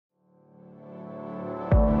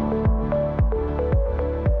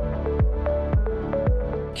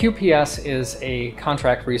QPS is a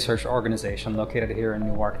contract research organization located here in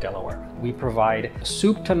Newark, Delaware. We provide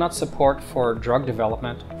soup to nut support for drug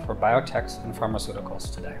development for biotechs and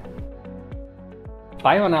pharmaceuticals today.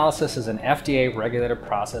 Bioanalysis is an FDA-regulated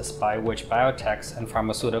process by which biotechs and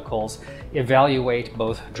pharmaceuticals evaluate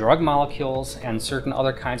both drug molecules and certain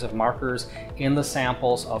other kinds of markers in the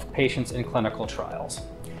samples of patients in clinical trials.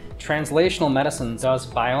 Translational medicine does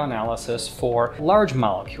bioanalysis for large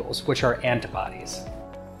molecules, which are antibodies.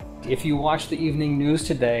 If you watch the evening news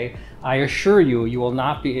today, I assure you, you will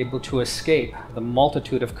not be able to escape the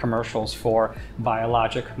multitude of commercials for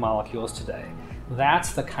biologic molecules today.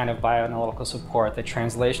 That's the kind of bioanalytical support that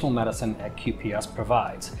translational medicine at QPS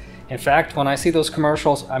provides. In fact, when I see those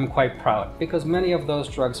commercials, I'm quite proud because many of those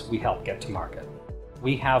drugs we help get to market.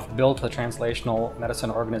 We have built the Translational Medicine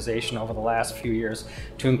organization over the last few years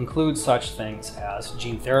to include such things as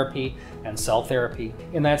gene therapy and cell therapy.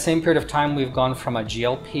 In that same period of time, we've gone from a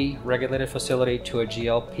GLP regulated facility to a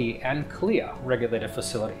GLP and CLIA regulated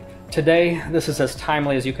facility. Today, this is as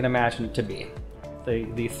timely as you can imagine it to be.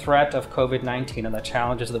 The threat of COVID-19 and the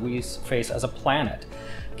challenges that we face as a planet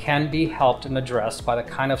can be helped and addressed by the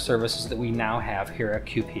kind of services that we now have here at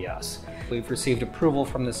QPS. We've received approval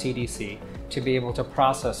from the CDC to be able to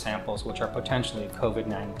process samples which are potentially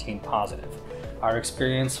COVID-19 positive. Our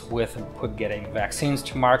experience with getting vaccines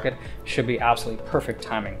to market should be absolutely perfect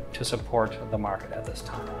timing to support the market at this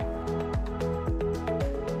time.